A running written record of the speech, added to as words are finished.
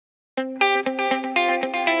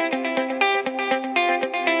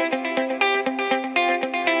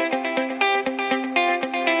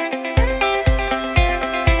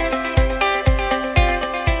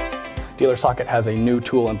DealerSocket has a new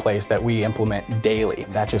tool in place that we implement daily.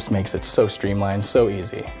 That just makes it so streamlined, so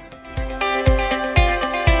easy.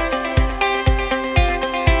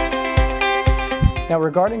 Now,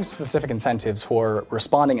 regarding specific incentives for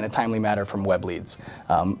responding in a timely manner from web leads,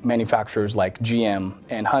 manufacturers like GM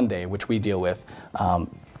and Hyundai, which we deal with,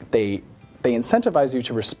 they incentivize you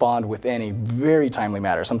to respond within a very timely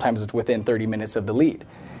manner. Sometimes it's within 30 minutes of the lead.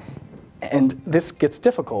 And this gets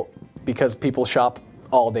difficult because people shop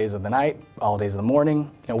all days of the night, all days of the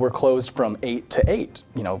morning. We're closed from 8 to 8,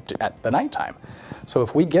 at the nighttime. So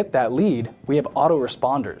if we get that lead, we have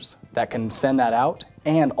autoresponders that can send that out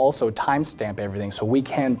and also timestamp everything so we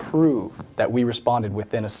can prove that we responded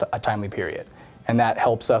within a timely period. And that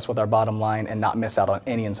helps us with our bottom line and not miss out on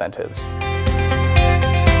any incentives.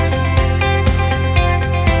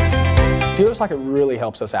 DealerSocket really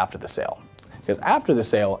helps us after the sale, because after the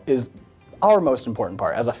sale is our most important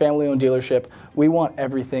part. As a family-owned dealership, we want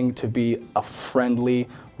everything to be a friendly,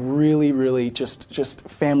 really just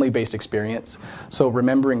family-based experience. So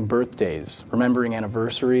remembering birthdays, remembering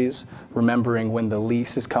anniversaries, remembering when the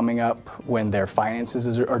lease is coming up, when their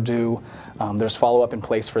finances are due, there's follow-up in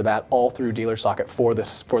place for that all through DealerSocket for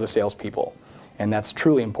the salespeople. And that's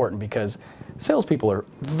truly important because salespeople are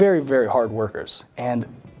very hard workers, and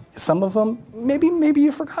some of them, maybe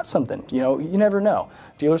you forgot something. You never know.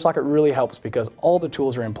 DealerSocket really helps because all the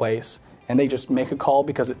tools are in place, and they just make a call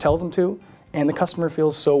because it tells them to, and the customer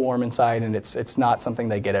feels so warm inside, and it's not something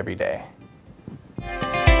they get every day.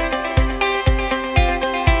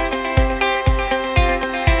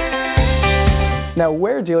 Now,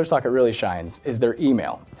 where DealerSocket really shines is their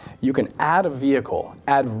email. You can add a vehicle,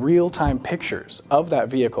 add real-time pictures of that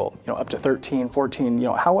vehicle, up to 13, 14,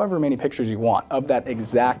 however many pictures you want of that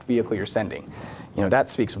exact vehicle you're sending. That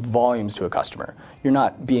speaks volumes to a customer. You're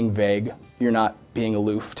not being vague, you're not being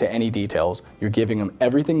aloof to any details. You're giving them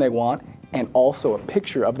everything they want and also a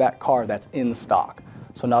picture of that car that's in stock.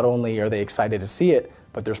 So not only are they excited to see it,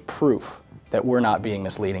 but there's proof that we're not being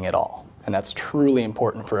misleading at all. And that's truly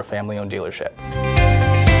important for a family-owned dealership.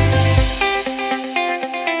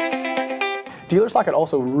 DealerSocket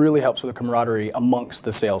also really helps with the camaraderie amongst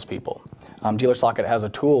the salespeople. DealerSocket has a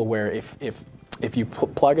tool where if you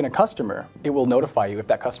plug in a customer, it will notify you if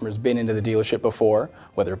that customer's been into the dealership before,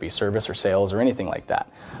 whether it be service or sales or anything like that.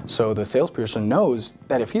 So the salesperson knows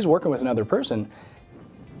that if he's working with another person,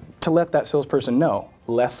 to let that salesperson know.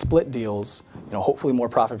 Less split deals, hopefully more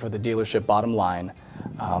profit for the dealership bottom line.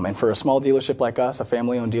 And for a small dealership like us, a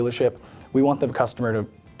family-owned dealership, we want the customer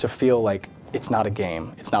to feel like it's not a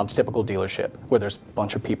game. It's not a typical dealership where there's a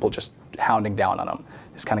bunch of people just hounding down on them.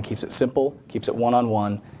 This kind of keeps it simple, keeps it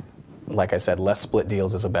one-on-one. Like I said, less split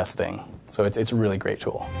deals is the best thing. So it's a really great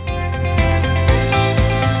tool.